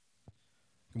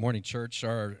Good morning, church.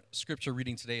 Our scripture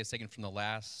reading today is taken from the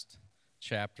last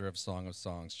chapter of Song of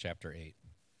Songs, chapter 8.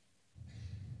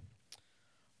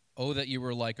 Oh, that you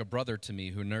were like a brother to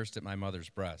me who nursed at my mother's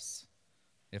breasts.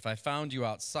 If I found you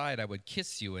outside, I would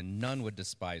kiss you, and none would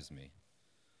despise me.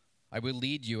 I would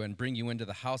lead you and bring you into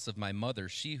the house of my mother,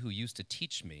 she who used to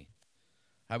teach me.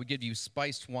 I would give you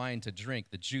spiced wine to drink,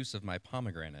 the juice of my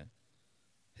pomegranate.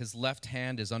 His left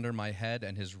hand is under my head,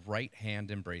 and his right hand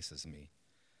embraces me.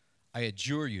 I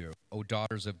adjure you, O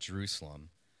daughters of Jerusalem,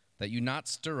 that you not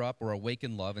stir up or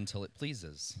awaken love until it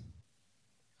pleases.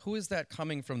 Who is that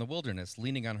coming from the wilderness,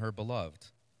 leaning on her beloved?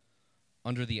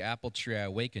 Under the apple tree I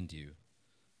awakened you.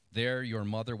 There your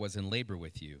mother was in labor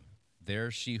with you. There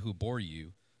she who bore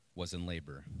you was in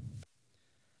labor.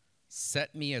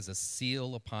 Set me as a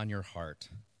seal upon your heart,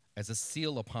 as a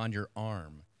seal upon your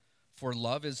arm. For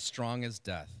love is strong as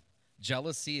death.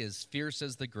 Jealousy is fierce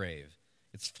as the grave.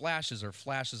 Its flashes are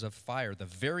flashes of fire, the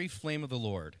very flame of the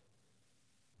Lord.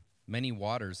 Many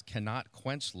waters cannot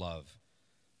quench love,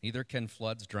 neither can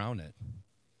floods drown it.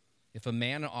 If a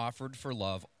man offered for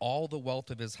love all the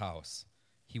wealth of his house,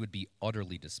 he would be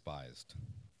utterly despised.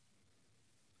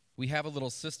 We have a little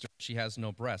sister, she has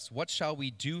no breast. What shall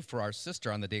we do for our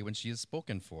sister on the day when she is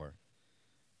spoken for?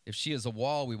 If she is a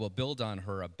wall, we will build on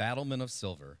her a battlement of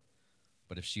silver.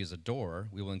 But if she is a door,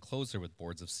 we will enclose her with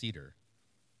boards of cedar.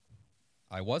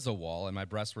 I was a wall, and my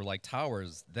breasts were like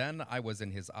towers. Then I was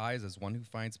in his eyes as one who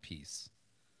finds peace.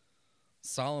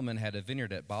 Solomon had a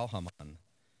vineyard at Baal-Hamon.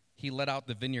 He let out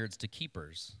the vineyards to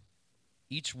keepers.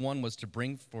 Each one was to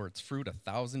bring for its fruit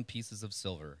 1,000 pieces of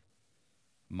silver.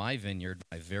 My vineyard,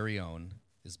 my very own,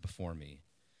 is before me.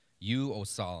 You, O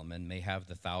Solomon, may have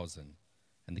the 1,000,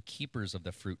 and the keepers of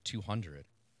the fruit 200.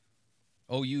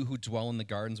 O you who dwell in the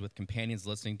gardens with companions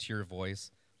listening to your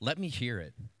voice, let me hear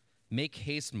it. Make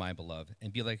haste, my beloved,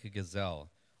 and be like a gazelle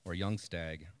or a young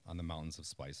stag on the mountains of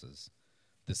spices.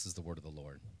 This is the word of the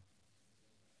Lord.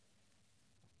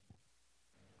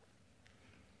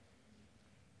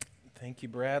 Thank you,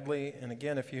 Bradley. And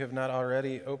again, if you have not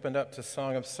already opened up to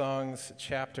Song of Songs,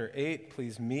 chapter 8,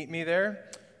 please meet me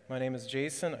there. My name is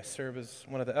Jason. I serve as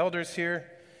one of the elders here.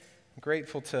 I'm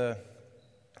grateful to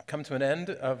come to an end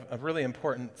of a really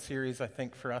important series, I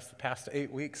think, for us the past 8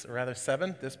 weeks, or rather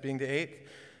 7, this being the 8th.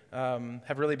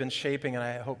 Have really been shaping and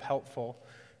I hope helpful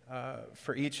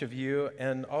for each of you.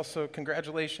 And also,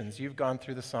 congratulations, you've gone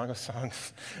through the Song of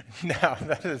Songs now.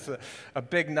 That is a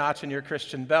big notch in your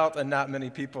Christian belt, and not many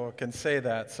people can say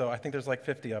that. So I think there's like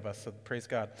 50 of us, so praise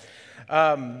God.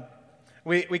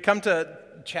 We come to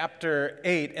chapter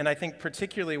 8, and I think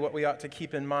particularly what we ought to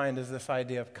keep in mind is this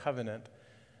idea of covenant.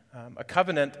 A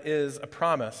covenant is a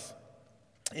promise.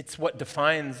 It's what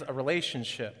defines a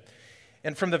relationship.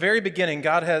 And from the very beginning,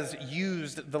 God has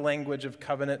used the language of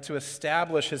covenant to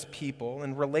establish his people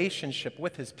and relationship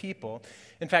with his people.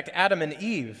 In fact, Adam and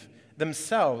Eve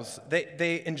themselves,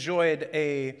 they enjoyed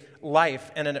a life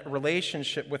and a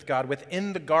relationship with God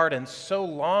within the garden so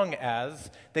long as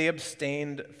they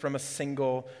abstained from a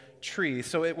single tree.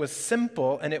 So it was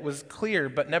simple and it was clear,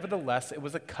 but nevertheless, it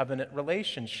was a covenant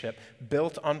relationship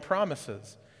built on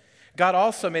promises. God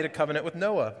also made a covenant with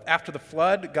Noah. After the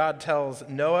flood, God tells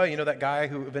Noah, you know that guy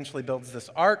who eventually builds this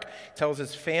ark, tells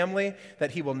his family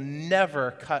that he will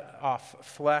never cut off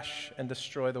flesh and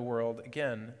destroy the world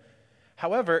again.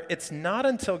 However, it's not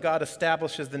until God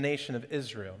establishes the nation of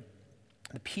Israel,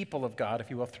 the people of God, if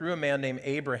you will, through a man named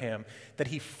Abraham, that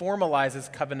he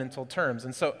formalizes covenantal terms.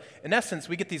 And so, in essence,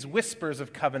 we get these whispers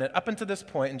of covenant up until this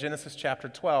point in Genesis chapter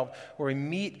 12, where we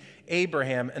meet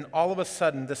Abraham, and all of a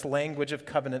sudden, this language of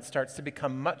covenant starts to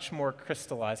become much more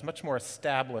crystallized, much more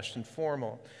established and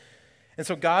formal. And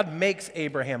so God makes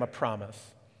Abraham a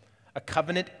promise. A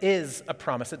covenant is a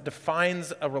promise. It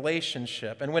defines a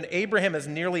relationship. And when Abraham is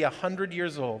nearly 100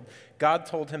 years old, God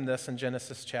told him this in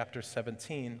Genesis chapter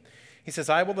 17. He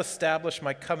says, I will establish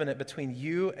my covenant between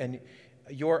you and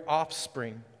your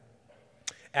offspring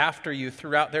after you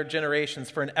throughout their generations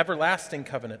for an everlasting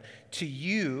covenant to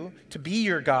you, to be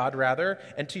your God, rather,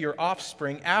 and to your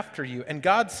offspring after you. And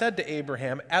God said to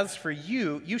Abraham, as for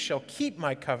you, you shall keep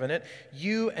my covenant,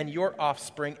 you and your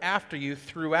offspring after you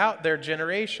throughout their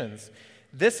generations.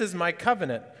 This is my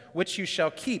covenant, which you shall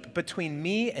keep between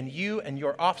me and you and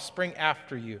your offspring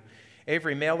after you.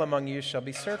 Every male among you shall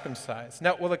be circumcised.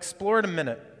 Now, we'll explore in a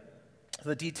minute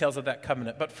the details of that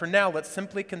covenant. But for now, let's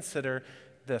simply consider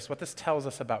this, what this tells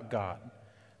us about God.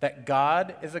 That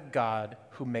God is a God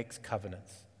who makes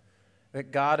covenants.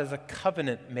 That God is a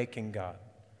covenant-making God.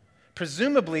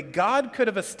 Presumably, God could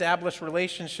have established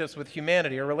relationships with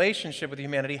humanity, or relationship with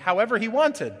humanity, however he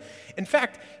wanted. In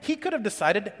fact, he could have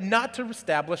decided not to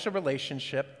establish a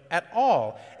relationship at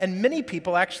all. And many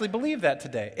people actually believe that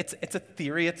today. It's a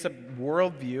theory, it's a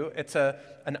worldview, it's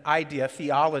an idea,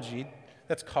 theology,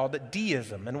 that's called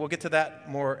deism. And we'll get to that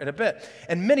more in a bit.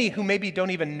 And many who maybe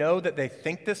don't even know that they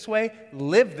think this way,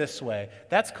 live this way.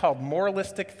 That's called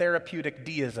moralistic therapeutic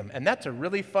deism. And that's a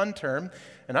really fun term.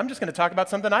 And I'm just going to talk about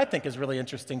something I think is really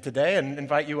interesting today and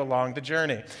invite you along the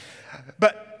journey.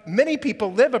 But many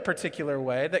people live a particular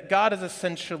way, that God is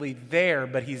essentially there,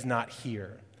 but he's not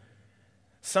here.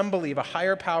 Some believe a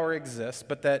higher power exists,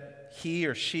 but that he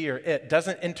or she or it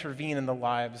doesn't intervene in the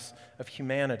lives of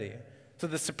humanity. So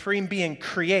the supreme being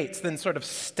creates, then sort of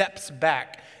steps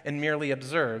back and merely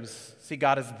observes. See,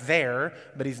 God is there,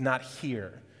 but he's not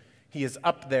here. He is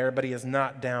up there, but he is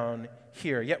not down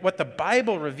here. Yet what the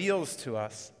Bible reveals to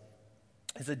us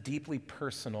is a deeply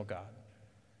personal God,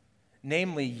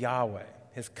 namely Yahweh,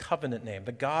 his covenant name,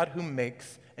 the God who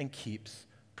makes and keeps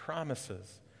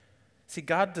promises. See,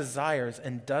 God desires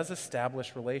and does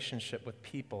establish relationship with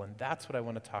people, and that's what I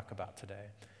want to talk about today.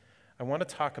 I want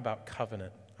to talk about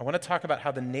covenant. I want to talk about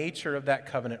how the nature of that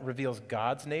covenant reveals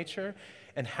God's nature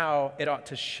and how it ought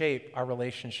to shape our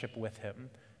relationship with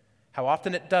him. How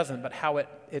often it doesn't, but how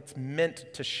it's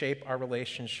meant to shape our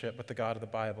relationship with the God of the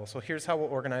Bible. So here's how we'll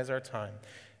organize our time.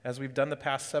 As we've done the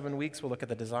past 7 weeks, we'll look at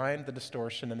the design, the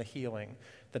distortion, and the healing.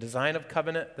 The design of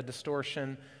covenant, the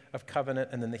distortion of covenant,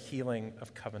 and then the healing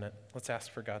of covenant. Let's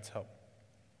ask for God's help.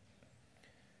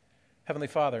 Heavenly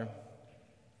Father,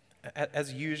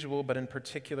 as usual, but in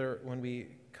particular when we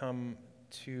come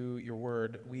to your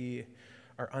word, we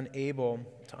are unable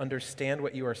to understand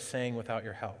what you are saying without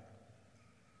your help.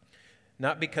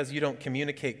 Not because you don't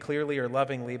communicate clearly or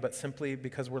lovingly, but simply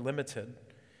because we're limited.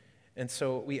 And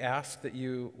so we ask that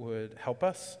you would help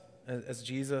us. As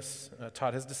Jesus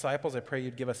taught his disciples, I pray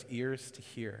you'd give us ears to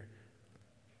hear.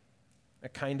 A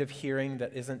kind of hearing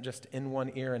that isn't just in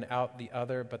one ear and out the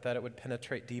other, but that it would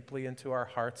penetrate deeply into our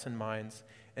hearts and minds,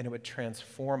 and it would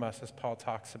transform us, as Paul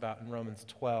talks about in Romans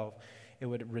 12. It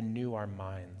would renew our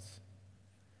minds,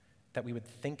 that we would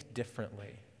think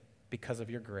differently because of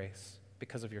your grace,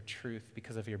 because of your truth,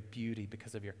 because of your beauty,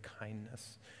 because of your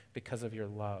kindness, because of your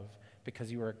love,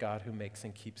 because you are a God who makes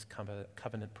and keeps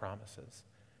covenant promises.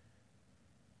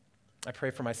 I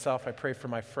pray for myself, I pray for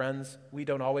my friends. We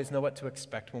don't always know what to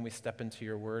expect when we step into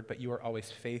your word, but you are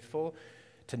always faithful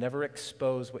to never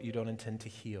expose what you don't intend to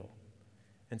heal.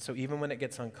 And so even when it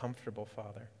gets uncomfortable,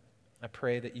 Father, I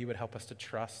pray that you would help us to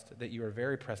trust that you are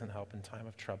very present help in time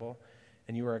of trouble,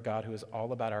 and you are a God who is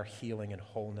all about our healing and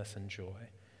wholeness and joy.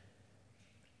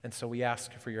 And so we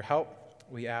ask for your help.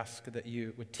 We ask that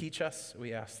you would teach us.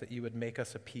 We ask that you would make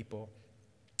us a people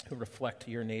who reflect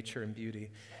your nature and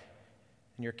beauty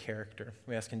and your character.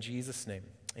 We ask in Jesus' name,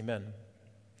 amen.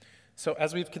 So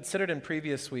as we've considered in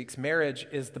previous weeks, marriage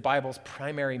is the Bible's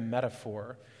primary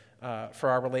metaphor for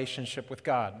our relationship with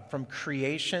God. From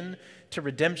creation to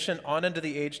redemption on into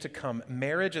the age to come,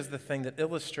 marriage is the thing that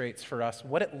illustrates for us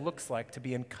what it looks like to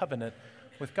be in covenant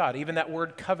with God. Even that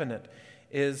word covenant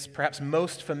is perhaps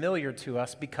most familiar to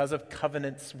us because of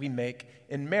covenants we make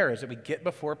in marriage, that we get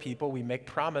before people, we make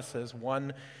promises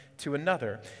one to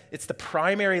another. It's the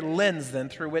primary lens then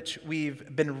through which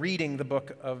we've been reading the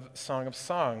book of Song of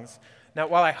Songs. Now,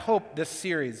 while I hope this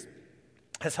series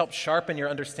has helped sharpen your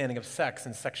understanding of sex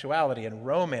and sexuality and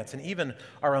romance and even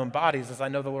our own bodies, as I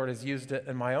know the Lord has used it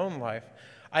in my own life,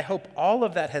 I hope all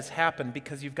of that has happened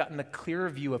because you've gotten a clearer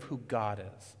view of who God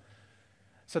is,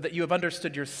 so that you have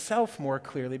understood yourself more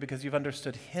clearly because you've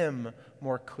understood him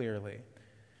more clearly.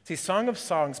 See, Song of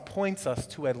Songs points us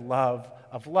to a love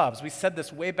of loves. We said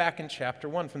this way back in chapter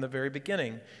 1 from the very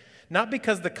beginning. Not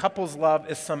because the couple's love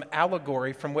is some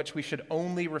allegory from which we should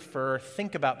only refer or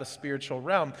think about the spiritual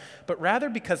realm, but rather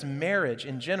because marriage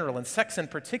in general, and sex in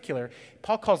particular,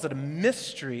 Paul calls it a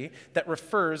mystery that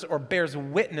refers or bears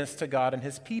witness to God and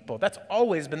his people. That's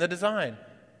always been the design.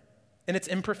 In its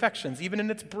imperfections, even in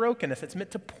its brokenness, it's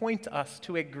meant to point us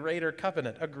to a greater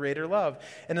covenant, a greater love.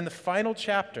 And in the final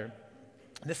chapter,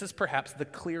 this is perhaps the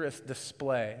clearest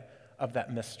display of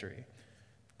that mystery.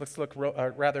 Let's look,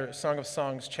 Song of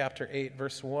Songs, chapter 8,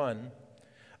 verse 1.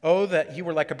 Oh, that you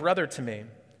were like a brother to me,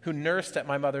 who nursed at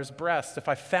my mother's breast. If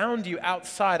I found you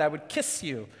outside, I would kiss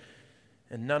you,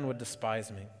 and none would despise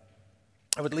me.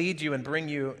 I would lead you and bring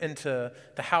you into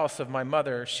the house of my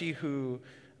mother, she who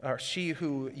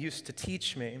used to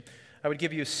teach me. I would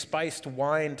give you spiced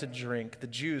wine to drink, the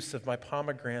juice of my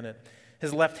pomegranate.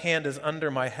 His left hand is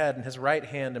under my head, and his right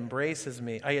hand embraces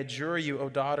me. I adjure you, O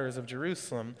daughters of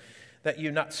Jerusalem, that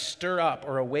you not stir up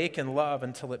or awaken love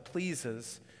until it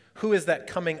pleases? Who is that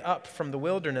coming up from the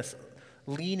wilderness,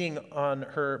 leaning on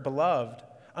her beloved?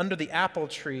 Under the apple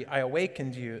tree I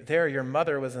awakened you. There your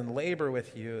mother was in labor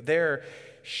with you. There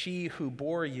she who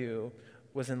bore you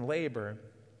was in labor.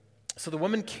 So the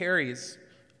woman carries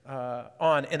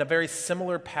on in a very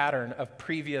similar pattern of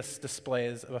previous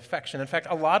displays of affection. In fact,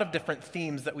 a lot of different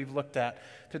themes that we've looked at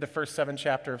through the first 7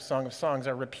 chapters of Song of Songs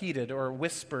are repeated or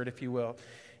whispered, if you will,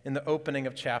 in the opening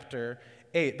of chapter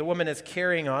 8. The woman is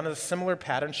carrying on a similar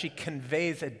pattern. She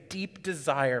conveys a deep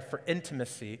desire for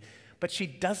intimacy, but she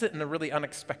does it in a really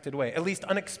unexpected way, at least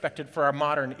unexpected for our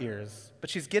modern ears. But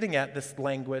she's getting at this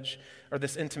language or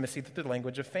this intimacy through the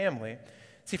language of family.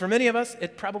 See, for many of us,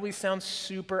 it probably sounds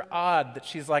super odd that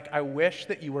she's like, I wish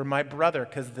that you were my brother,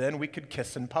 because then we could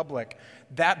kiss in public.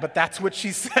 But that's what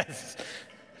she says,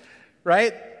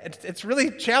 right? It's really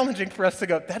challenging for us to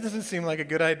go, that doesn't seem like a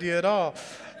good idea at all.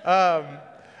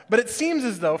 But it seems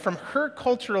as though from her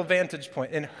cultural vantage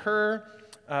point, in her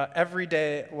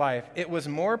everyday life, it was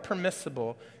more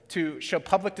permissible to show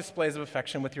public displays of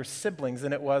affection with your siblings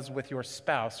than it was with your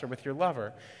spouse or with your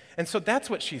lover. And so that's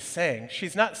what she's saying.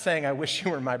 She's not saying, I wish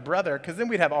you were my brother, because then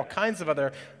we'd have all kinds of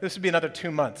this would be another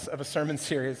 2 months of a sermon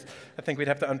series. I think we'd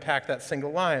have to unpack that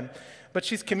single line. But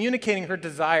she's communicating her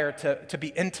desire to be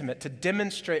intimate, to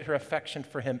demonstrate her affection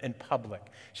for him in public.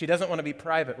 She doesn't want to be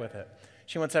private with it.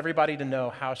 She wants everybody to know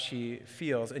how she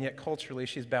feels, and yet culturally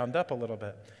she's bound up a little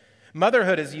bit.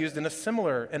 Motherhood is used in a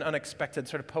similar and unexpected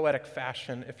sort of poetic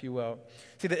fashion, if you will.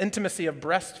 See, the intimacy of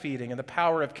breastfeeding and the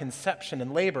power of conception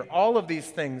and labor, all of these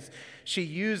things she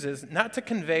uses not to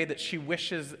convey that she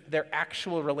wishes their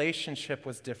actual relationship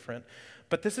was different,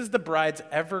 but this is the bride's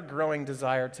ever-growing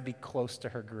desire to be close to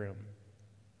her groom.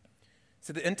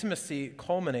 So the intimacy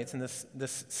culminates in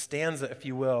this stanza, if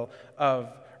you will, of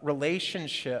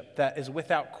relationship that is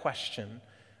without question.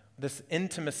 This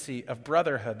intimacy of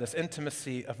brotherhood, this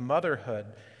intimacy of motherhood.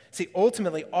 See,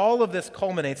 ultimately, all of this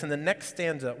culminates in the next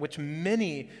stanza, which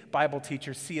many Bible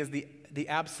teachers see as the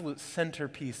absolute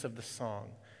centerpiece of the song.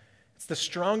 It's the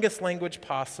strongest language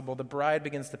possible. The bride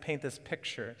begins to paint this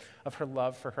picture of her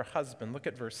love for her husband. Look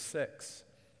at verse 6.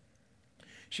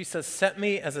 She says, set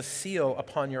me as a seal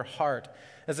upon your heart,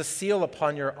 as a seal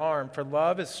upon your arm, for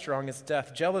love is strong as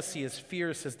death. Jealousy is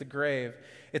fierce as the grave.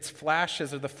 Its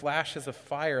flashes are the flashes of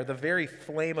fire, the very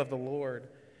flame of the Lord.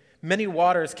 Many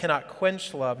waters cannot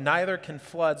quench love, neither can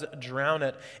floods drown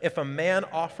it. If a man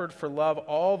offered for love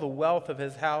all the wealth of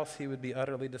his house, he would be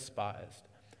utterly despised.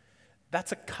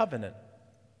 That's a covenant.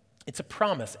 It's a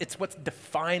promise. It's what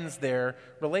defines their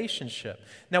relationship.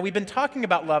 Now, we've been talking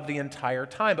about love the entire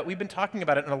time, but we've been talking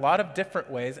about it in a lot of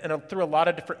different ways and through a lot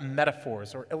of different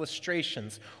metaphors or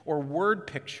illustrations or word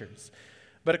pictures.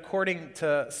 But according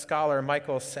to scholar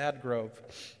Michael Sadgrove,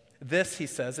 this, he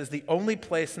says, is the only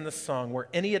place in the song where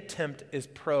any attempt is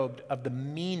probed of the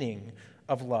meaning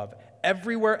of love.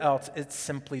 Everywhere else, it's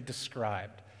simply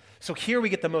described. So here we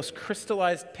get the most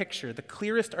crystallized picture, the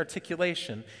clearest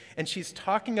articulation, and she's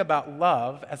talking about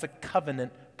love as a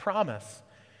covenant promise.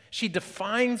 She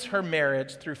defines her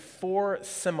marriage through 4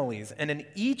 similes, and in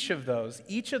each of those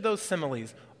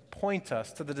similes point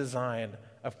us to the design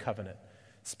of covenant.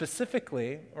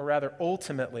 Specifically, or rather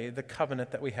ultimately, the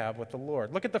covenant that we have with the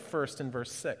Lord. Look at the first in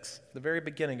verse 6, the very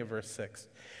beginning of verse 6.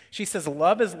 She says,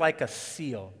 love is like a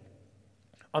seal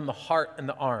on the heart and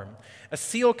the arm. A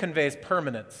seal conveys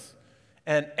permanence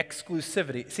and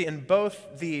exclusivity. See, in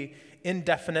both the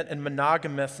indefinite and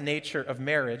monogamous nature of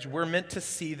marriage, we're meant to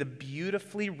see the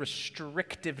beautifully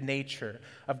restrictive nature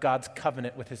of God's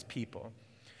covenant with his people.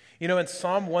 You know, in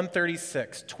Psalm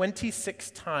 136,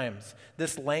 26 times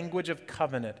this language of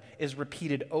covenant is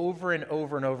repeated over and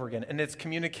over and over again, and it's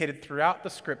communicated throughout the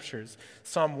scriptures.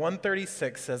 Psalm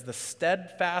 136 says, the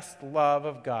steadfast love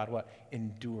of God, what?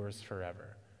 Endures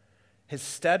forever. His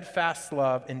steadfast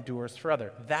love endures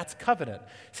forever. That's covenant.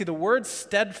 See, the word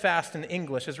steadfast in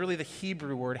English is really the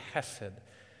Hebrew word hesed.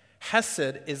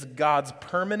 Hesed is God's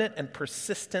permanent and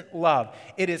persistent love.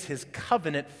 It is his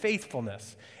covenant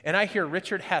faithfulness. And I hear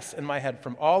Richard Hess in my head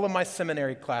from all of my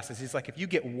seminary classes. He's like, if you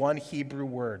get one Hebrew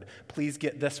word, please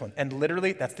get this one. And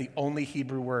literally, that's the only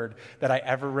Hebrew word that I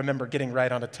ever remember getting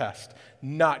right on a test.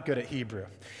 Not good at Hebrew.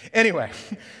 Anyway,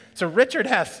 so Richard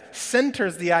Hess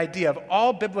centers the idea of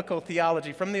all biblical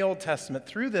theology from the Old Testament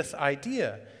through this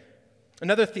idea.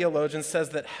 Another theologian says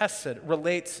that hesed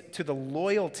relates to the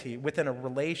loyalty within a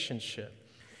relationship.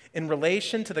 In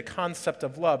relation to the concept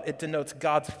of love, it denotes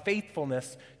God's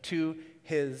faithfulness to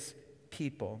his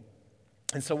people.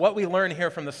 And so what we learn here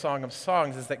from the Song of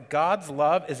Songs is that God's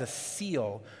love is a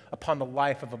seal upon the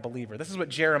life of a believer. This is what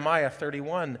Jeremiah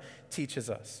 31 teaches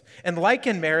us. And like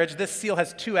in marriage, this seal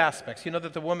has two aspects. You know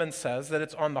that the woman says that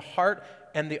it's on the heart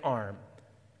and the arm.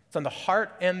 It's on the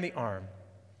heart and the arm.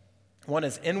 One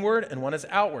is inward and one is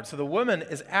outward. So the woman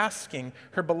is asking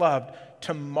her beloved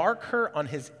to mark her on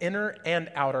his inner and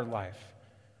outer life.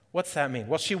 What's that mean?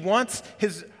 Well, she wants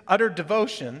his utter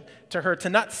devotion to her to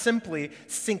not simply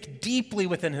sink deeply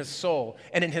within his soul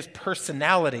and in his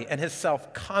personality and his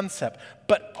self-concept,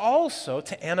 but also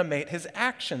to animate his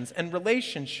actions and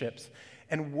relationships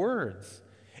and words.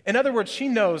 In other words, she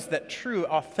knows that true,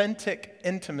 authentic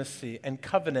intimacy and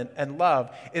covenant and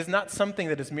love is not something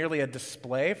that is merely a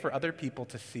display for other people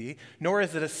to see, nor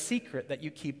is it a secret that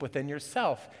you keep within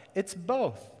yourself. It's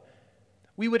both.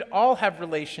 We would all have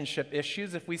relationship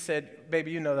issues if we said, baby,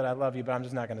 you know that I love you, but I'm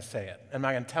just not going to say it. I'm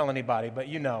not going to tell anybody, but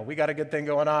you know, we got a good thing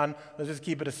going on. Let's just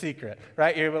keep it a secret,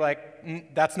 right? You're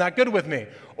like, that's not good with me.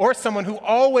 Or someone who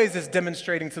always is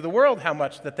demonstrating to the world how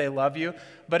much that they love you,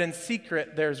 but in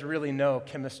secret, there's really no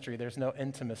chemistry. There's no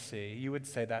intimacy. You would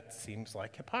say that seems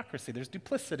like hypocrisy. There's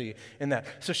duplicity in that.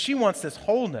 So she wants this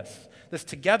wholeness, this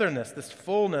togetherness, this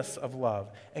fullness of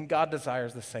love, and God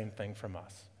desires the same thing from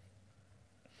us.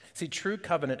 See, true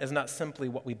covenant is not simply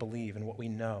what we believe and what we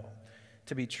know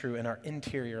to be true in our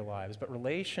interior lives, but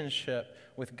relationship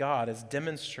with God is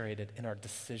demonstrated in our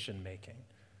decision making.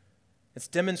 It's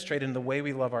demonstrated in the way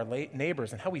we love our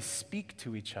neighbors and how we speak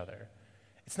to each other.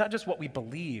 It's not just what we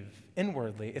believe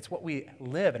inwardly, it's what we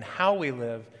live and how we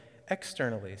live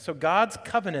externally. So God's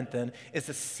covenant then is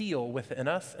a seal within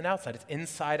us and outside. It's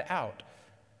inside out.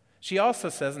 She also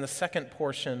says in the second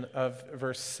portion of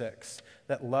verse 6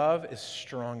 that love is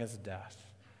strong as death.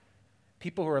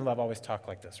 People who are in love always talk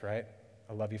like this, right?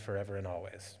 I love you forever and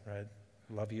always, right?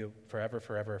 Love you forever,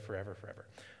 forever, forever, forever.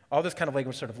 All this kind of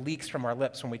language sort of leaks from our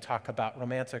lips when we talk about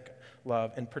romantic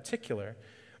love in particular.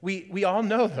 We all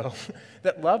know, though,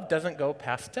 that love doesn't go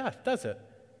past death, does it?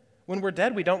 When we're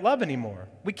dead, we don't love anymore.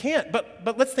 We can't,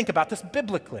 but let's think about this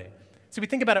biblically. So we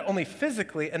think about it only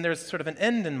physically, and there's sort of an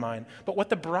end in mind. But what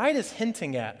the bride is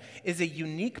hinting at is a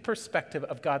unique perspective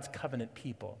of God's covenant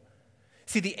people.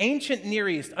 See, the ancient Near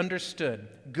East understood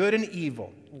good and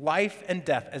evil, life and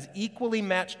death, as equally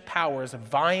matched powers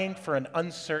vying for an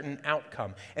uncertain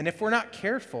outcome. And if we're not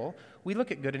careful, we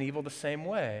look at good and evil the same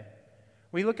way.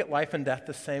 We look at life and death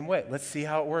the same way. Let's see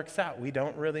how it works out. We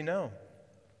don't really know.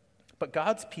 But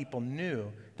God's people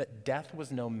knew that death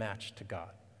was no match to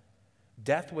God.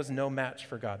 Death was no match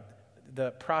for God. The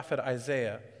prophet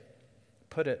Isaiah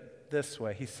put it this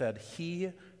way. He said,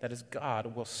 "He, that is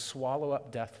God, will swallow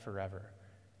up death forever.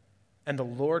 And the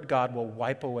Lord God will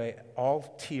wipe away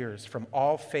all tears from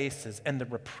all faces, and the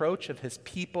reproach of his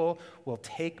people will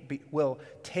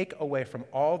take away from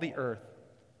all the earth,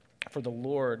 for the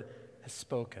Lord has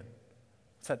spoken."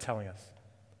 What's that telling us?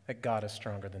 That God is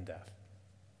stronger than death.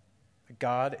 That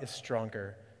God is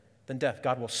stronger than death.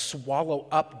 God will swallow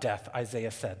up death,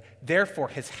 Isaiah said. Therefore,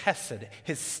 his hesed,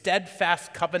 his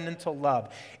steadfast covenantal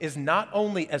love, is not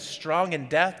only as strong in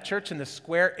death, church in the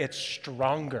square, it's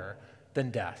stronger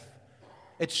than death.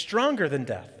 It's stronger than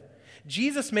death.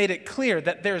 Jesus made it clear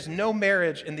that there's no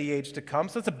marriage in the age to come,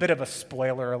 so it's a bit of a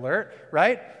spoiler alert,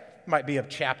 right? Might be a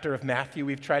chapter of Matthew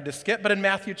we've tried to skip, but in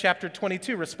Matthew chapter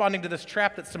 22, responding to this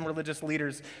trap that some religious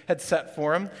leaders had set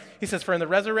for him, he says, "For in the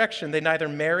resurrection they neither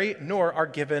marry nor are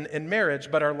given in marriage,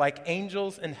 but are like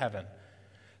angels in heaven."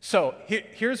 So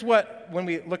here's what, when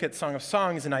we look at Song of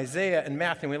Songs and Isaiah and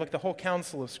Matthew, and we look at the whole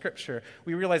counsel of Scripture,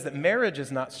 we realize that marriage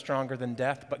is not stronger than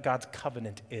death, but God's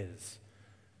covenant is.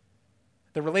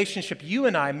 The relationship you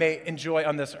and I may enjoy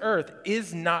on this earth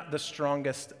is not the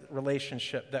strongest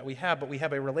relationship that we have, but we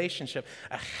have a relationship,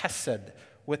 a hesed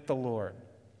with the Lord.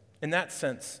 In that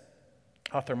sense,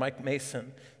 author Mike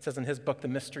Mason says in his book, The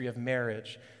Mystery of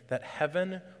Marriage, that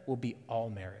heaven will be all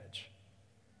marriage.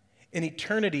 In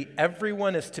eternity,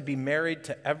 everyone is to be married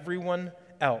to everyone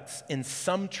else in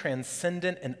some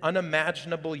transcendent and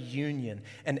unimaginable union,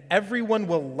 and everyone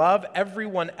will love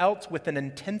everyone else with an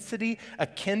intensity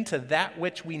akin to that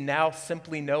which we now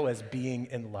simply know as being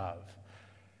in love.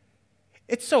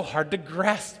 It's so hard to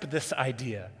grasp this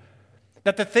idea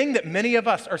that the thing that many of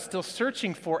us are still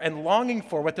searching for and longing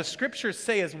for, what the Scriptures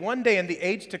say is one day in the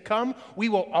age to come, we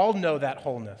will all know that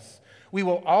wholeness. We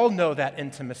will all know that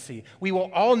intimacy. We will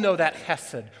all know that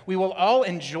hesed. We will all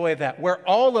enjoy that, where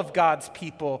all of God's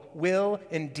people will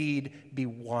indeed be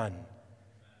one.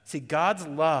 See, God's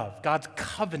love, God's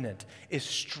covenant is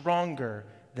stronger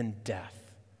than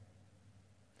death.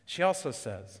 She also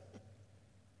says,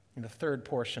 in the third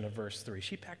portion of verse 3,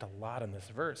 she packed a lot in this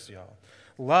verse, y'all.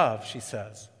 Love, she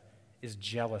says, is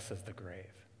jealous as the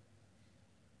grave.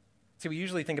 See, we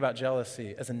usually think about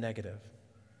jealousy as a negative.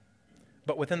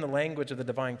 But within the language of the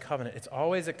divine covenant, it's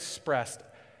always expressed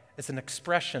as an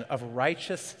expression of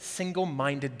righteous,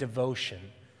 single-minded devotion.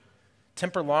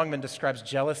 Temper Longman describes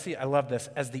jealousy, I love this,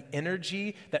 as the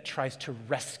energy that tries to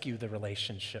rescue the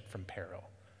relationship from peril.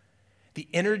 The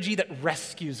energy that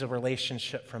rescues a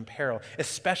relationship from peril,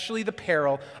 especially the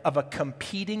peril of a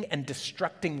competing and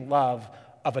destructing love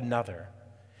of another.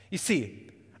 You see,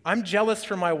 I'm jealous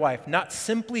for my wife, not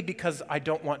simply because I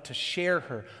don't want to share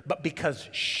her, but because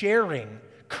sharing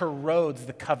corrodes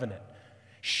the covenant.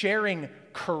 Sharing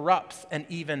corrupts and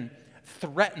even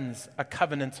threatens a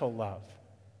covenantal love.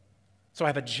 So I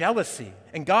have a jealousy,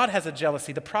 and God has a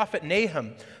jealousy. The prophet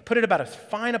Nahum put it about as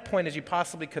fine a point as you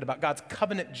possibly could about God's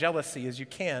covenant jealousy as you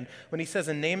can when he says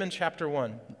in Nahum chapter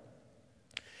 1,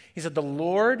 he said, "The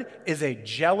Lord is a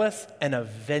jealous and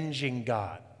avenging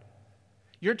God."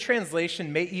 Your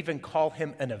translation may even call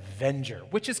him an avenger,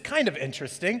 which is kind of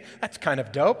interesting. That's kind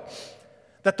of dope.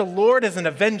 That the Lord is an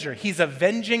avenger. He's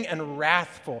avenging and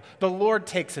wrathful. The Lord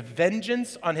takes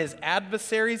vengeance on his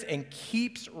adversaries and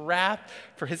keeps wrath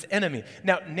for his enemy.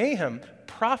 Now, Nahum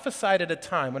prophesied at a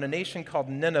time when a nation called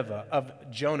Nineveh, of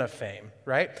Jonah fame,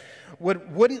 right,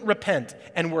 wouldn't repent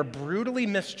and were brutally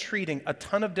mistreating a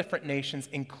ton of different nations,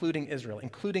 including Israel,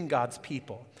 including God's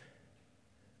people.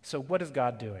 So what is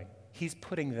God doing? He's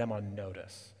putting them on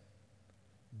notice.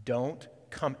 Don't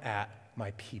come at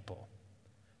my people.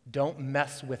 Don't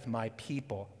mess with my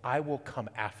people. I will come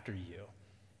after you.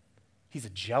 He's a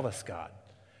jealous God.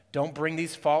 Don't bring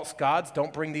these false gods,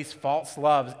 don't bring these false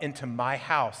loves into my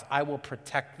house. I will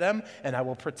protect them, and I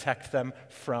will protect them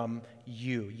from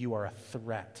you. You are a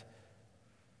threat.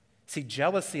 See,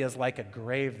 jealousy is like a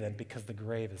grave then, because the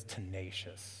grave is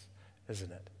tenacious,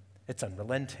 isn't it? It's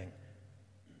unrelenting.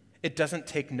 It doesn't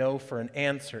take no for an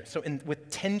answer. So with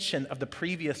tension of the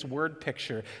previous word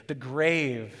picture, the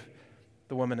grave,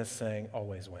 the woman is saying,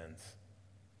 always wins.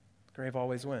 The grave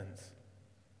always wins.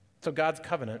 So God's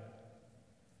covenant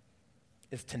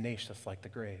is tenacious like the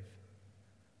grave.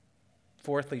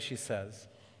 Fourthly, she says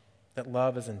that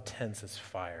love is intense as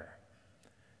fire.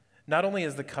 Not only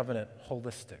is the covenant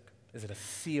holistic, is it a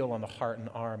seal on the heart and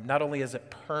arm, not only is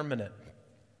it permanent,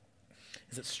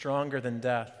 is it stronger than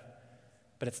death,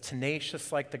 but it's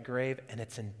tenacious like the grave, and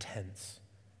it's intense.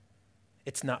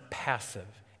 It's not passive.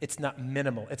 It's not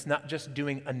minimal. It's not just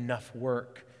doing enough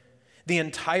work. The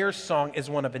entire song is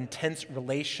one of intense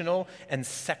relational and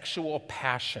sexual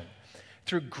passion.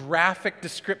 Through graphic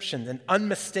descriptions and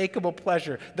unmistakable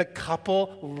pleasure, the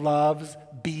couple loves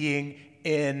being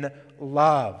in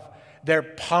love. They're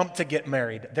pumped to get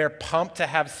married. They're pumped to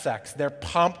have sex. They're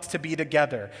pumped to be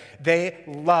together. They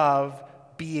love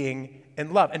being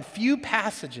in love. And few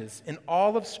passages in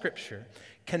all of Scripture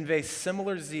convey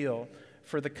similar zeal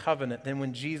for the covenant than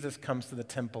when Jesus comes to the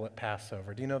temple at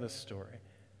Passover. Do you know this story?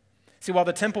 See, while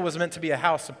the temple was meant to be a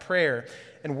house of prayer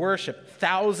and worship,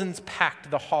 thousands packed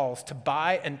the halls to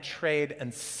buy and trade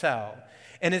and sell.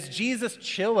 And is Jesus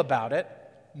chill about it?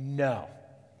 No.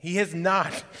 He is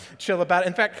not chill about it.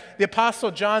 In fact, the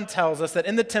Apostle John tells us that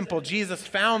in the temple, Jesus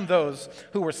found those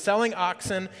who were selling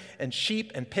oxen and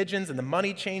sheep and pigeons and the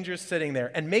money changers sitting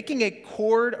there. And making a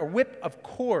cord, a whip of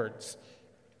cords,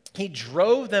 he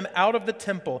drove them out of the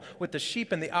temple with the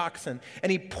sheep and the oxen.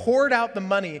 And he poured out the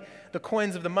money, the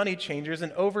coins of the money changers,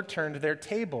 and overturned their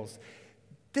tables.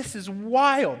 This is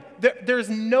wild. There's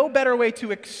no better way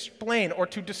to explain or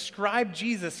to describe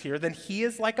Jesus here than he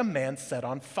is like a man set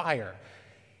on fire.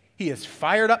 He is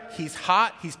fired up, he's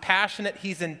hot, he's passionate,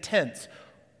 he's intense,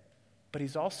 but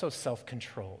he's also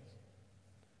self-controlled.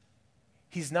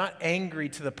 He's not angry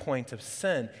to the point of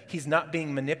sin. He's not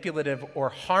being manipulative or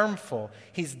harmful.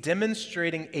 He's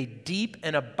demonstrating a deep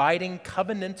and abiding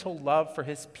covenantal love for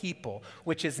his people,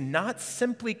 which is not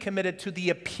simply committed to the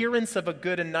appearance of a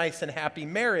good and nice and happy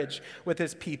marriage with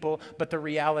his people, but the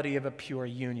reality of a pure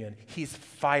union. He's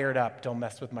fired up. Don't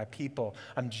mess with my people.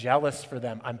 I'm jealous for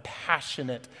them. I'm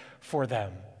passionate for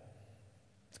them.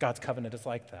 God's covenant is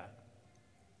like that.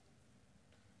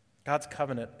 God's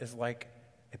covenant is like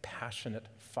a passionate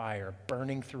fire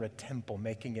burning through a temple,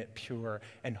 making it pure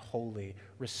and holy,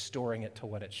 restoring it to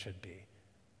what it should be.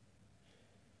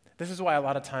 This is why a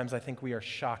lot of times I think we are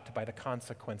shocked by the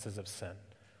consequences of sin.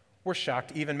 We're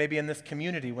shocked even maybe in this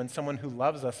community when someone who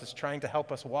loves us is trying to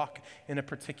help us walk in a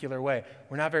particular way.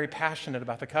 We're not very passionate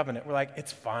about the covenant. We're like,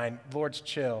 it's fine, Lord's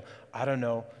chill. I don't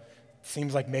know.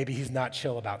 Seems like maybe he's not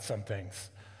chill about some things.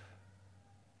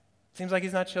 Seems like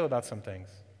he's not chill about some things.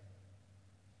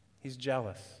 He's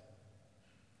jealous.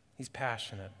 He's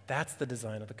passionate. That's the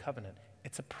design of the covenant.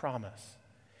 It's a promise.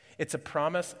 It's a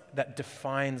promise that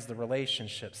defines the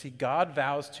relationship. See, God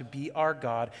vows to be our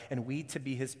God and we to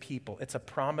be his people. It's a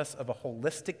promise of a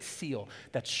holistic seal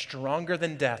that's stronger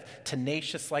than death,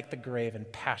 tenacious like the grave,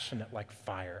 and passionate like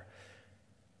fire.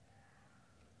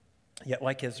 Yet,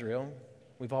 like Israel,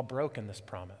 we've all broken this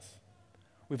promise.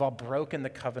 We've all broken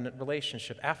the covenant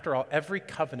relationship. After all, every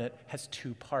covenant has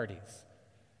two parties.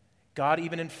 God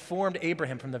even informed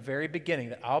Abraham from the very beginning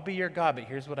that I'll be your God, but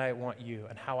here's what I want you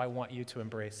and how I want you to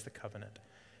embrace the covenant.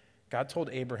 God told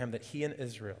Abraham that he and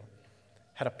Israel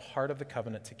had a part of the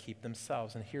covenant to keep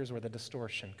themselves, and here's where the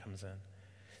distortion comes in.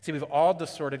 See, we've all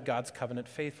distorted God's covenant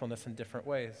faithfulness in different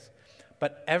ways,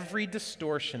 but every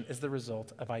distortion is the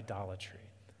result of idolatry.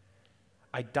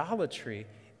 Idolatry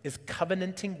is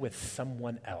covenanting with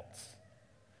someone else.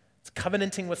 It's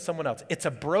covenanting with someone else. It's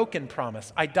a broken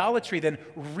promise. Idolatry then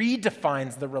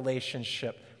redefines the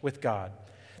relationship with God.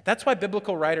 That's why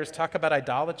biblical writers talk about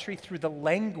idolatry through the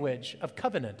language of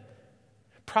covenant.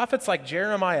 Prophets like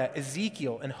Jeremiah,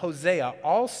 Ezekiel, and Hosea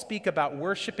all speak about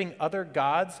worshiping other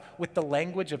gods with the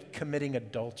language of committing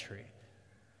adultery.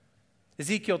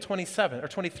 Ezekiel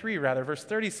 23, verse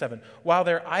 37, with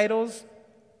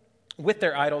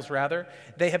their idols,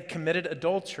 they have committed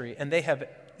adultery, and they have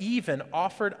even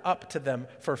offered up to them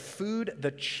for food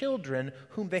the children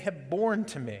whom they have borne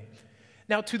to me.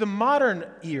 Now, to the modern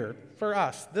ear, for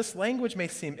us, this language may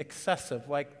seem excessive,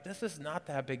 like this is not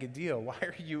that big a deal.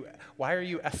 Why are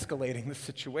you escalating the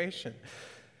situation?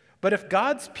 But if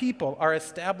God's people are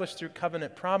established through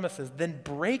covenant promises, then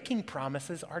breaking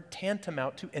promises are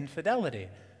tantamount to infidelity.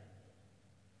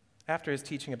 After his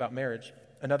teaching about marriage,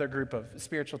 another group of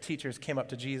spiritual teachers came up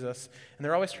to Jesus, and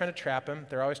they're always trying to trap him.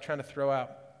 They're always trying to throw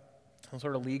out some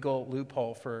sort of legal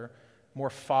loophole for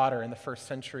more fodder in the first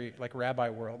century, like rabbi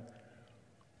world.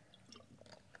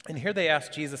 And here they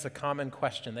ask Jesus a common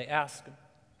question. They ask,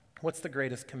 what's the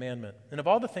greatest commandment? And of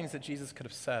all the things that Jesus could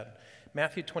have said,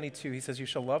 Matthew 22, he says, you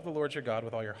shall love the Lord your God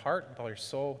with all your heart, with all your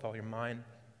soul, with all your mind.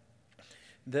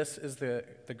 This is the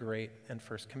great and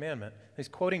first commandment. He's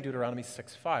quoting Deuteronomy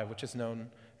 6:5, which is known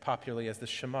popularly as the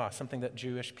Shema, something that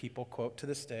Jewish people quote to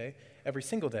this day, every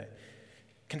single day.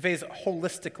 Conveys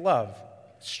holistic love,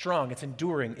 strong, it's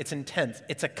enduring, it's intense,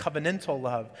 it's a covenantal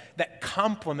love that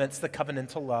complements the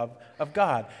covenantal love of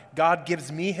God. God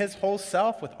gives me his whole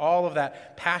self with all of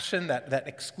that passion, that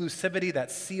exclusivity,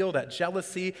 that seal, that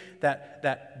jealousy,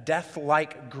 that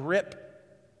death-like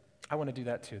grip. I want to do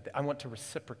that too. I want to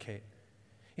reciprocate.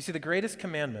 You see, the greatest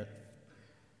commandment,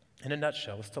 in a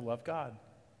nutshell, is to love God.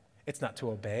 It's not to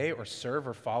obey or serve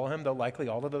or follow him, though likely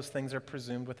all of those things are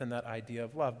presumed within that idea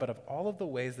of love. But of all of the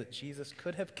ways that Jesus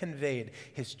could have conveyed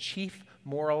his chief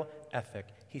moral ethic,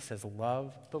 he says,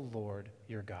 love the Lord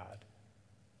your God.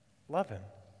 Love him.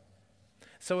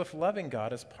 So if loving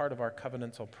God is part of our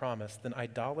covenantal promise, then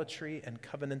idolatry and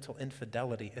covenantal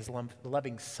infidelity is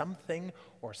loving something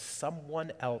or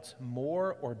someone else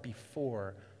more or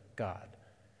before God.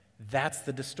 That's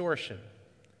the distortion.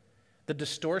 The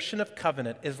distortion of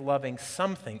covenant is loving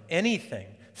something, anything,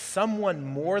 someone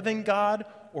more than God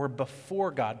or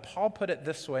before God. Paul put it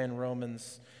this way in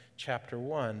Romans chapter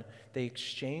 1. They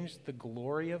exchanged the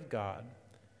glory of God,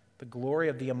 the glory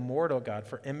of the immortal God,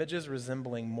 for images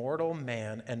resembling mortal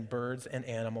man and birds and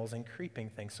animals and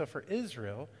creeping things. So for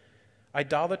Israel,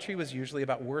 idolatry was usually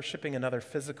about worshiping another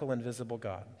physical and visible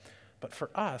God. But for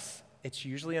us, it's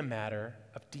usually a matter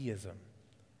of deism.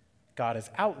 God is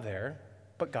out there,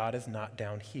 but God is not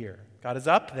down here. God is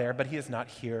up there, but he is not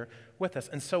here with us.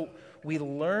 And so we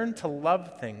learn to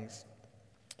love things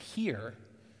here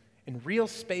in real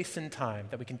space and time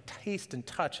that we can taste and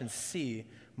touch and see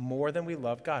more than we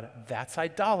love God. That's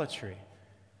idolatry.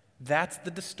 That's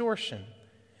the distortion.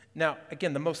 Now,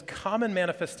 again, the most common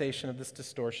manifestation of this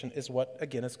distortion is what,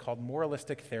 again, is called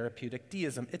moralistic therapeutic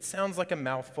deism. It sounds like a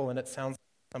mouthful, and it sounds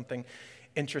like something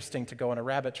interesting to go on a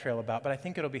rabbit trail about, but I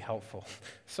think it'll be helpful.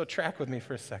 So track with me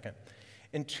for a second.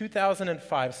 In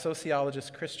 2005, sociologists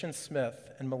Christian Smith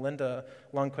and Melinda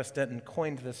Lundquist-Denton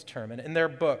coined this term, and in their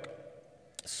book,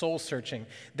 Soul Searching,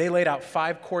 they laid out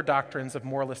 5 core doctrines of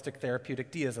moralistic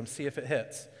therapeutic deism. See if it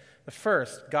hits. The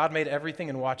first, God made everything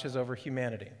and watches over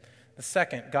humanity. The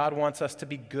second, God wants us to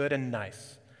be good and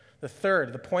nice. The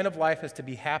third, the point of life is to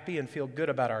be happy and feel good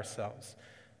about ourselves.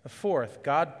 The fourth,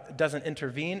 God doesn't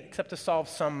intervene except to solve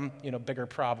some, bigger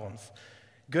problems.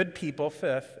 Good people,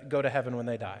 fifth, go to heaven when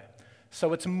they die.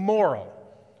 So it's moral.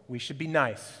 We should be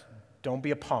nice. Don't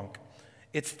be a punk.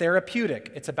 It's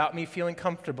therapeutic. It's about me feeling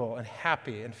comfortable and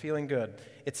happy and feeling good.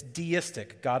 It's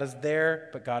deistic. God is there,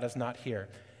 but God is not here.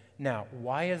 Now,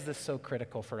 why is this so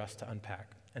critical for us to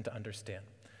unpack and to understand?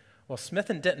 Well, Smith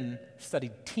and Denton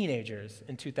studied teenagers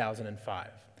in 2005.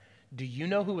 Do you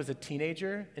know who was a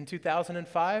teenager in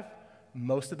 2005?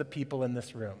 Most of the people in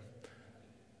this room.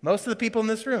 Most of the people in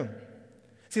this room.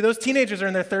 See, those teenagers are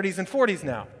in their 30s and 40s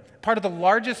now, part of the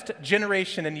largest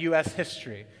generation in U.S.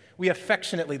 history. We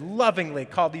affectionately, lovingly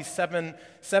call these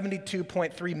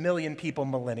 72.3 million people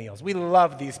millennials. We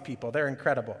love these people. They're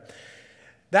incredible.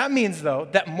 That means, though,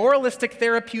 that moralistic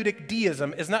therapeutic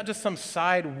deism is not just some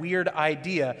side weird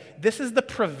idea. This is the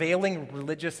prevailing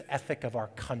religious ethic of our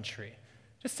country.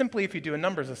 Just simply if you do a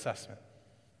numbers assessment.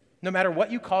 No matter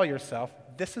what you call yourself,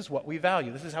 this is what we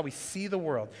value. This is how we see the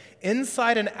world.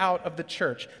 Inside and out of the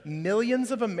church, millions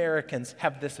of Americans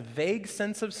have this vague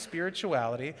sense of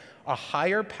spirituality, a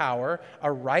higher power,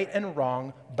 a right and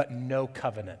wrong, but no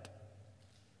covenant,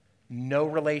 no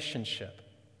relationship,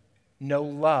 no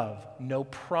love, no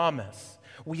promise.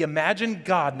 We imagine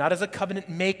God not as a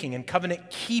covenant-making and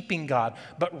covenant-keeping God,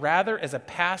 but rather as a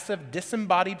passive,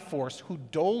 disembodied force who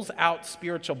doles out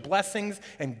spiritual blessings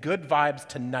and good vibes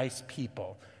to nice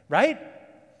people, right?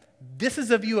 This is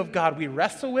a view of God we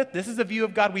wrestle with. This is a view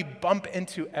of God we bump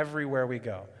into everywhere we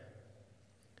go.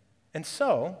 And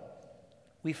so,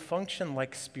 we function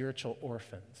like spiritual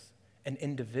orphans and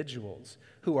individuals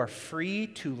who are free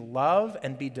to love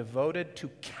and be devoted to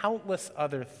countless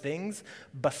other things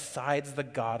besides the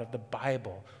God of the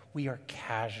Bible. We are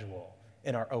casual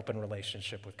in our open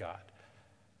relationship with God.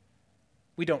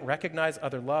 We don't recognize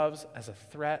other loves as a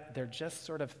threat. They're just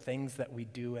sort of things that we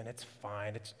do, and it's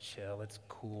fine, it's chill, it's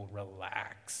cool,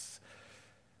 relax.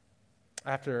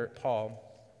 After Paul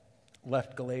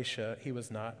left Galatia, he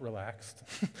was not relaxed.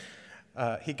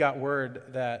 He got word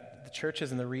that the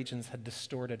churches in the regions had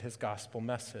distorted his gospel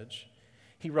message.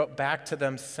 He wrote back to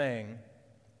them saying,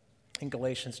 in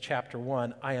Galatians chapter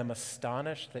 1, I am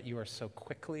astonished that you are so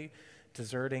quickly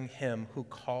deserting him who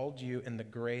called you in the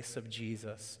grace of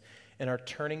Jesus and are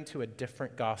turning to a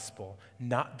different gospel.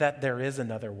 Not that there is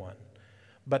another one,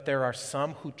 but there are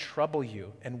some who trouble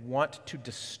you and want to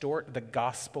distort the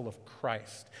gospel of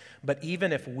Christ. But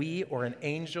even if we or an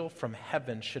angel from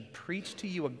heaven should preach to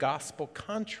you a gospel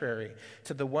contrary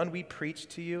to the one we preach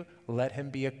to you, let him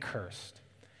be accursed.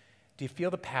 Do you feel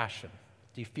the passion?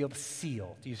 Do you feel the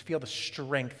seal? Do you feel the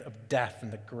strength of death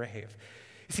and the grave?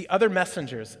 You see, other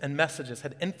messengers and messages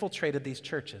had infiltrated these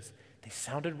churches. They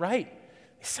sounded right.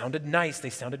 They sounded nice, they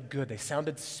sounded good, they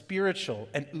sounded spiritual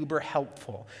and uber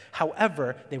helpful.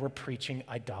 However, they were preaching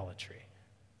idolatry.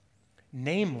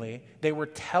 Namely, they were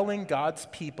telling God's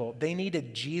people they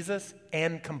needed Jesus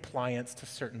and compliance to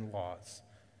certain laws.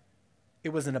 It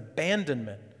was an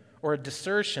abandonment or a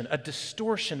desertion, a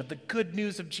distortion of the good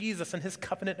news of Jesus and his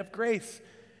covenant of grace.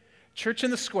 Church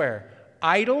in the Square,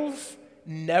 idols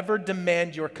never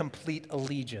demand your complete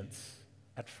allegiance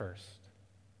at first.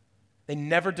 They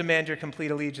never demand your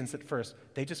complete allegiance at first.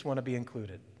 They just want to be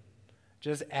included.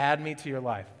 Just add me to your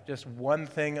life. Just one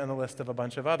thing on the list of a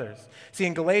bunch of others. See,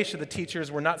 in Galatia, the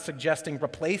teachers were not suggesting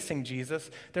replacing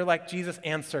Jesus. They're like Jesus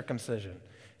and circumcision.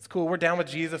 It's cool, we're down with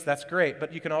Jesus, that's great,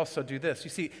 but you can also do this. You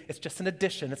see, it's just an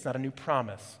addition. It's not a new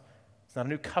promise. It's not a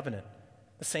new covenant.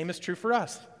 The same is true for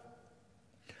us.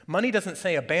 Money doesn't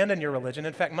say abandon your religion.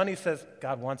 In fact, money says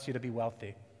God wants you to be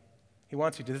wealthy. He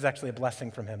wants you to. This is actually a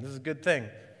blessing from him. This is a good thing.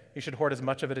 You should hoard as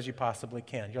much of it as you possibly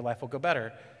can. Your life will go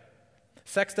better.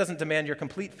 Sex doesn't demand your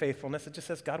complete faithfulness. It just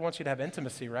says God wants you to have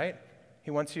intimacy, right?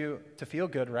 He wants you to feel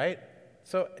good, right?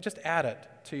 So just add it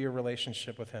to your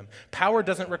relationship with him. Power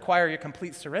doesn't require your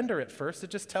complete surrender at first. It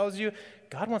just tells you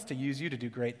God wants to use you to do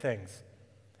great things.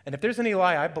 And if there's any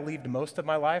lie I believed most of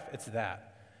my life, it's that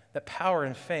power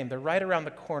and fame, they're right around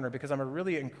the corner because I'm a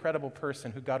really incredible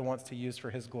person who God wants to use for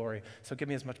his glory. So give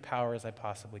me as much power as I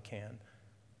possibly can.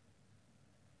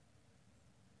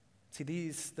 See,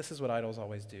 this is what idols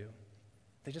always do.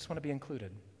 They just want to be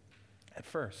included at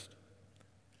first.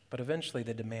 But eventually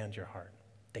they demand your heart.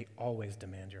 They always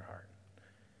demand your heart.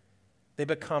 They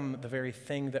become the very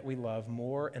thing that we love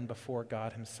more and before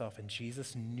God himself. And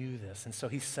Jesus knew this. And so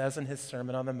he says in his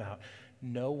Sermon on the Mount,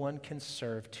 no one can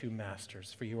serve two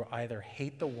masters, for you will either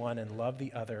hate the one and love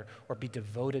the other, or be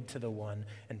devoted to the one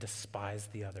and despise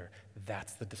the other.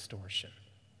 That's the distortion.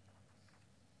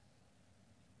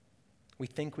 We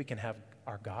think we can have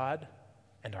our God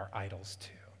and our idols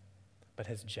too. But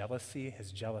his jealousy,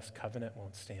 his jealous covenant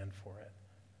won't stand for it.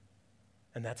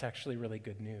 And that's actually really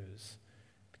good news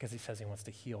because he says he wants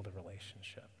to heal the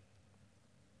relationship.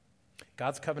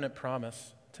 God's covenant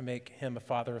promise to make him a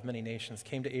father of many nations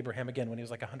came to Abraham again when he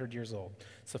was like 100 years old.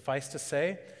 Suffice to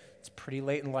say, it's pretty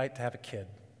late in life to have a kid.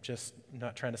 Just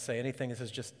not trying to say anything. This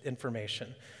is just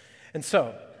information. And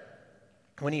so,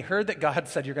 when he heard that God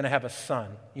said you're going to have a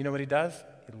son, you know what he does?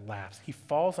 He laughs. He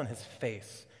falls on his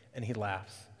face and he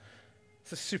laughs.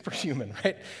 This is superhuman,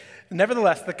 right?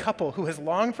 Nevertheless, the couple who has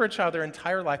longed for a child their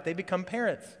entire life, they become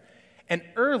parents. And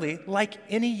early, like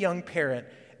any young parent,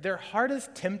 their heart is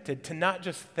tempted to not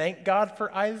just thank God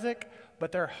for Isaac,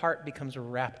 but their heart becomes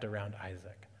wrapped around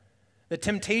Isaac. The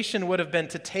temptation would have been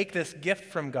to take this gift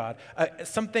from God,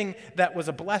 something that was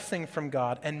a blessing from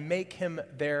God, and make him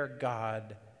their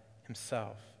God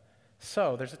himself.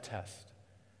 So there's a test.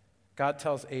 God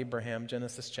tells Abraham,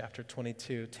 Genesis chapter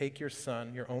 22, take your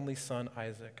son, your only son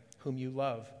Isaac, whom you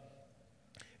love,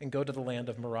 and go to the land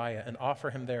of Moriah and offer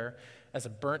him there as a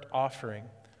burnt offering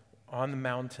on the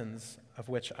mountains of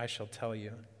which I shall tell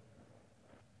you.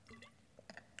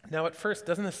 Now, at first,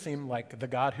 doesn't this seem like the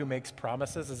God who makes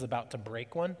promises is about to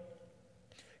break one?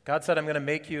 God said, I'm going to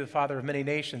make you the father of many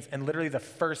nations. And literally the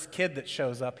first kid that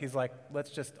shows up, he's like, let's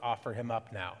just offer him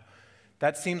up now.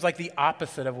 That seems like the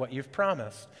opposite of what you've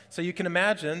promised. So you can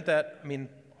imagine that,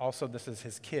 also this is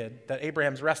his kid, that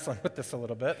Abraham's wrestling with this a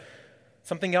little bit.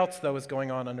 Something else, though, is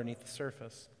going on underneath the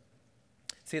surface.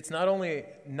 See, it's not only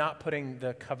not putting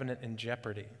the covenant in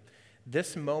jeopardy.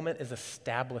 This moment is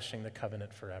establishing the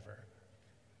covenant forever.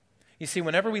 You see,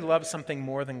 whenever we love something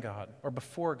more than God or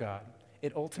before God,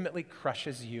 it ultimately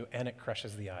crushes you and it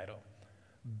crushes the idol.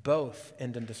 Both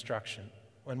end in destruction.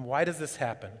 And why does this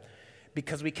happen?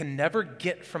 Because we can never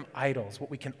get from idols what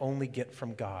we can only get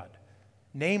from God,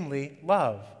 namely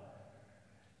love.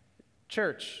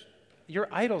 Church, your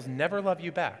idols never love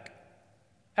you back,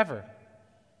 ever.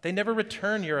 They never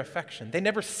return your affection. They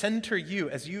never center you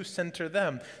as you center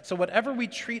them. So whatever we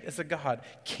treat as a God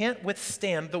can't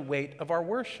withstand the weight of our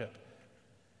worship.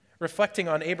 Reflecting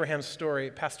on Abraham's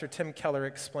story, Pastor Tim Keller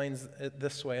explains it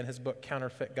this way in his book,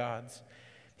 Counterfeit Gods.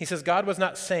 He says, God was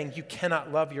not saying you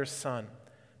cannot love your son,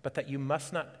 but that you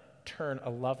must not turn a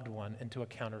loved one into a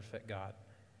counterfeit God.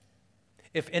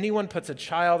 If anyone puts a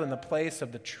child in the place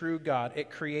of the true God, it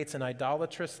creates an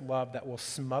idolatrous love that will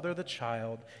smother the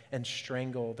child and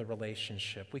strangle the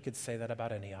relationship. We could say that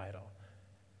about any idol.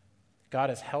 God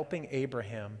is helping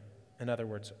Abraham, in other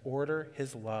words, order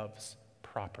his loves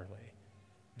properly.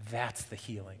 That's the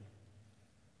healing.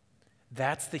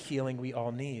 That's the healing we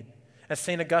all need. As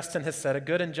St. Augustine has said, a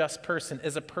good and just person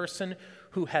is a person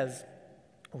who has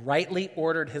rightly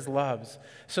ordered his loves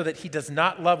so that he does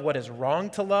not love what is wrong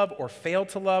to love or fail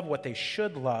to love what they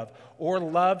should love, or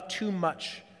love too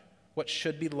much what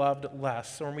should be loved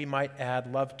less, or we might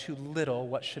add, love too little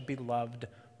what should be loved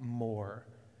more.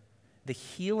 The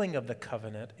healing of the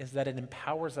covenant is that it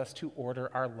empowers us to order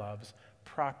our loves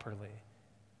properly.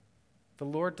 The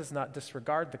Lord does not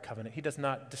disregard the covenant. He does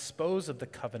not dispose of the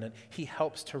covenant. He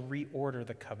helps to reorder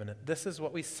the covenant. This is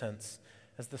what we sense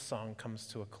as the song comes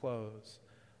to a close.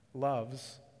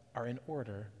 Loves are in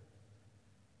order.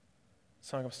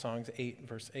 Song of Songs 8,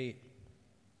 verse 8.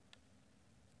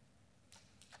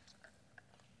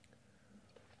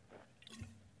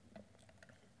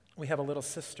 We have a little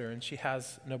sister, and she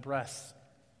has no breasts.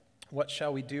 What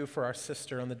shall we do for our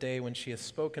sister on the day when she is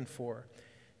spoken for?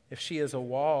 If she is a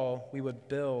wall, we would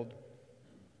build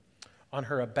on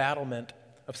her a battlement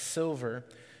of silver.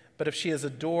 But if she is a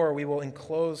door, we will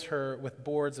enclose her with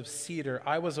boards of cedar.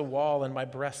 I was a wall, and my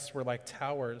breasts were like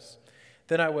towers.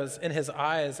 Then I was in his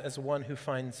eyes as one who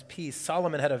finds peace.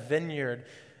 Solomon had a vineyard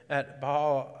at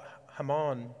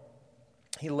Baal-Hamon.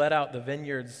 He let out the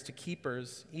vineyards to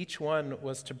keepers. Each one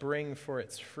was to bring for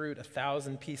its fruit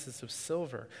 1,000 pieces of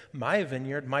silver. My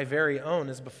vineyard, my very own,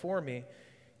 is before me.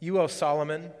 You, O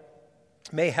Solomon,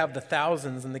 may have the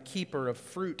thousands, and the keeper of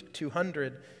fruit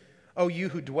 200. O you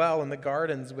who dwell in the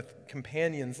gardens with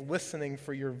companions, listening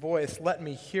for your voice, let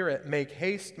me hear it. Make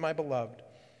haste, my beloved,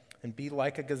 and be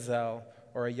like a gazelle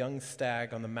or a young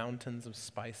stag on the mountains of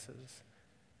spices.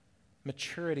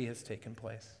 Maturity has taken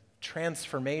place.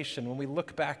 Transformation. When we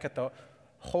look back at the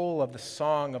whole of the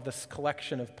song of this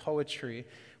collection of poetry,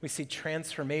 we see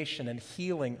transformation and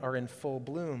healing are in full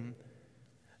bloom.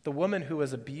 The woman who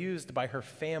was abused by her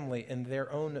family in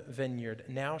their own vineyard,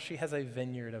 now she has a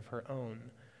vineyard of her own.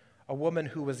 A woman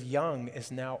who was young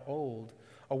is now old.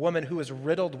 A woman who is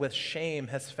riddled with shame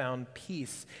has found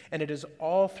peace. And it is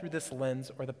all through this lens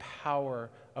or the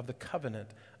power of the covenant,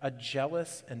 a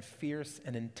jealous and fierce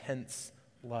and intense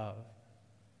love.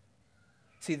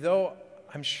 See, though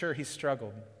I'm sure he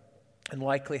struggled and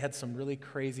likely had some really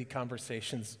crazy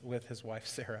conversations with his wife,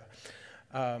 Sarah.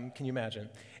 Can you imagine?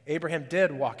 Abraham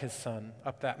did walk his son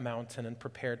up that mountain and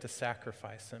prepared to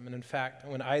sacrifice him. And in fact,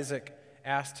 when Isaac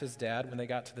asked his dad when they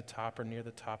got to the top or near the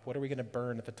top, what are we going to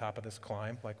burn at the top of this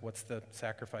climb? Like, what's the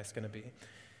sacrifice going to be?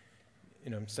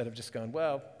 Instead of just going,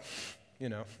 well,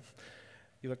 you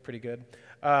look pretty good.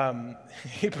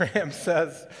 Abraham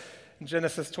says in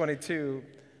Genesis 22,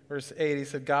 Verse 8, he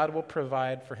said, God will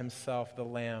provide for himself the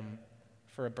lamb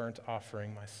for a burnt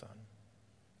offering, my son.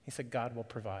 He said, God will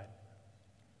provide.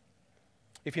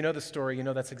 If you know the story, you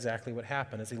know that's exactly what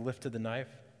happened. As he lifted the knife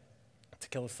to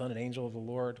kill his son, an angel of the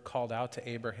Lord called out to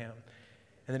Abraham.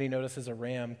 And then he notices a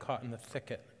ram caught in the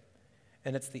thicket.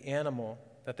 And it's the animal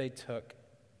that they took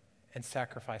and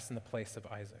sacrificed in the place of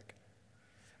Isaac.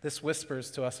 This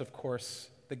whispers to us, of course,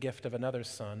 the gift of another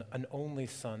son, an only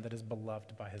son that is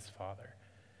beloved by his father.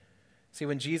 See,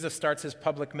 when Jesus starts his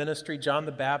public ministry, John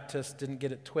the Baptist didn't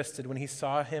get it twisted. When he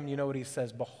saw him, you know what he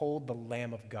says? Behold the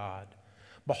Lamb of God.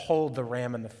 Behold the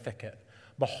ram in the thicket.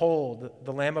 Behold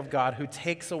the Lamb of God who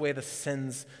takes away the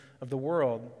sins of the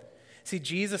world. See,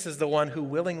 Jesus is the one who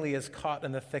willingly is caught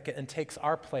in the thicket and takes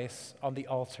our place on the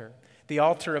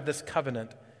altar of this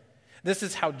covenant. This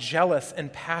is how jealous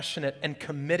and passionate and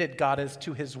committed God is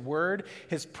to his word,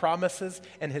 his promises,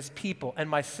 and his people. And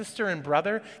my sister and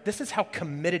brother, this is how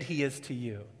committed he is to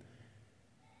you.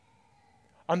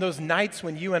 On those nights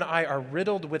when you and I are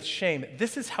riddled with shame,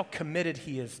 this is how committed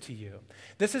he is to you.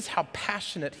 This is how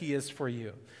passionate he is for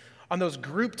you. On those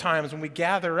group times when we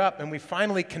gather up and we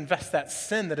finally confess that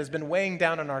sin that has been weighing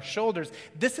down on our shoulders,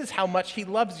 this is how much he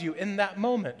loves you in that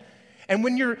moment. And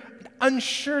when you're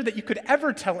unsure that you could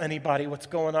ever tell anybody what's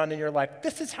going on in your life,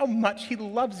 this is how much he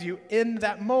loves you in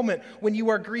that moment. When you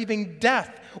are grieving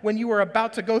death, when you are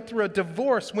about to go through a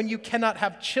divorce, when you cannot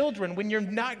have children, when you're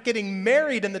not getting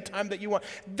married in the time that you want,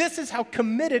 this is how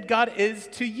committed God is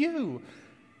to you.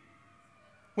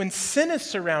 When sin is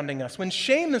surrounding us, when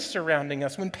shame is surrounding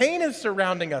us, when pain is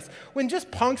surrounding us, when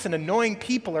just punks and annoying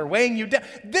people are weighing you down,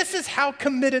 this is how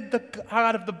committed the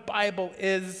God of the Bible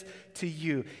is to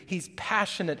you. He's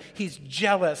passionate, he's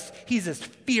jealous, he's as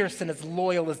fierce and as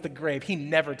loyal as the grave. He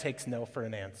never takes no for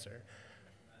an answer.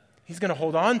 He's going to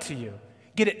hold on to you.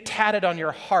 Get it tatted on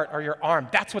your heart or your arm.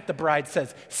 That's what the bride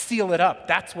says. Seal it up.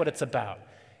 That's what it's about.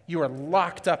 You are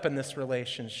locked up in this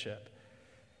relationship.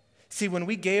 See, when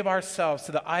we gave ourselves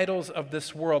to the idols of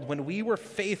this world, when we were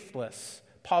faithless,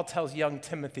 Paul tells young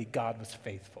Timothy, God was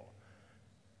faithful.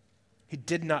 He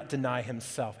did not deny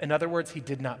himself. In other words, he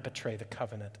did not betray the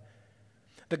covenant.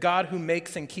 The God who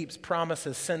makes and keeps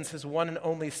promises sends his one and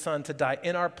only Son to die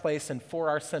in our place and for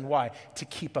our sin. Why? To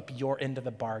keep up your end of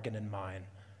the bargain and mine.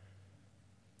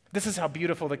 This is how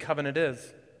beautiful the covenant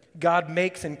is. God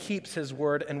makes and keeps his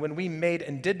word, and when we made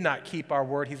and did not keep our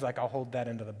word, he's like, I'll hold that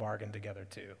end of the bargain together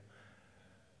too.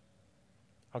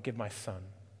 I'll give my son.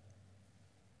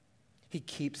 He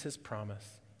keeps his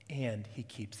promise, and he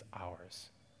keeps ours.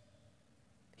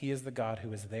 He is the God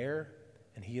who is there,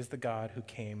 and he is the God who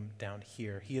came down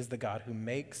here. He is the God who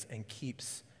makes and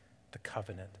keeps the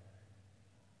covenant.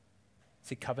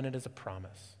 See, covenant is a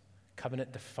promise.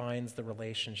 Covenant defines the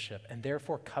relationship, and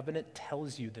therefore covenant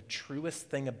tells you the truest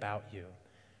thing about you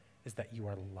is that you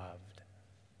are loved.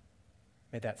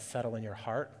 May that settle in your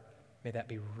heart. May that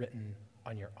be written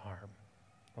on your arm.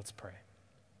 Let's pray.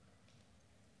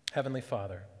 Heavenly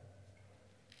Father,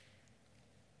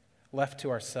 left to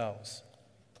ourselves,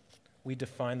 we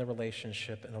define the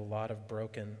relationship in a lot of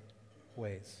broken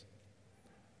ways.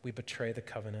 We betray the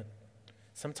covenant.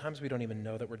 Sometimes we don't even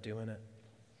know that we're doing it.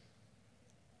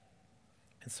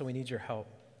 And so we need your help.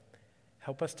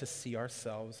 Help us to see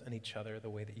ourselves and each other the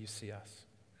way that you see us.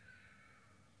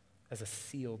 As a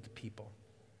sealed people,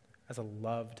 as a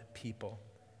loved people,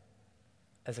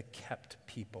 as a kept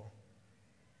people,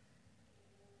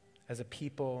 as a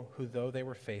people who, though they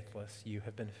were faithless, you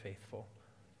have been faithful.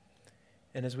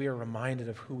 And as we are reminded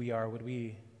of who we are, would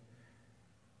we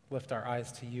lift our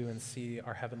eyes to you and see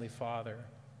our Heavenly Father,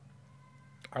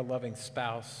 our loving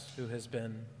spouse who has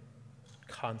been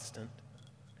constant,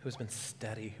 who has been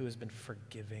steady, who has been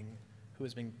forgiving, who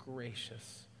has been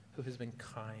gracious, who has been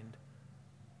kind,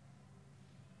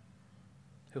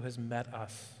 who has met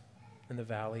us in the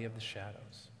valley of the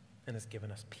shadows and has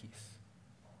given us peace.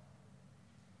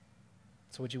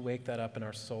 So would you wake that up in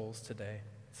our souls today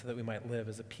so that we might live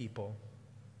as a people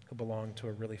who belong to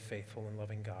a really faithful and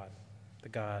loving God, the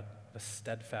God of a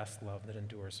steadfast love that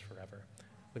endures forever.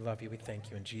 We love you. We thank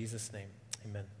you. In Jesus' name, amen.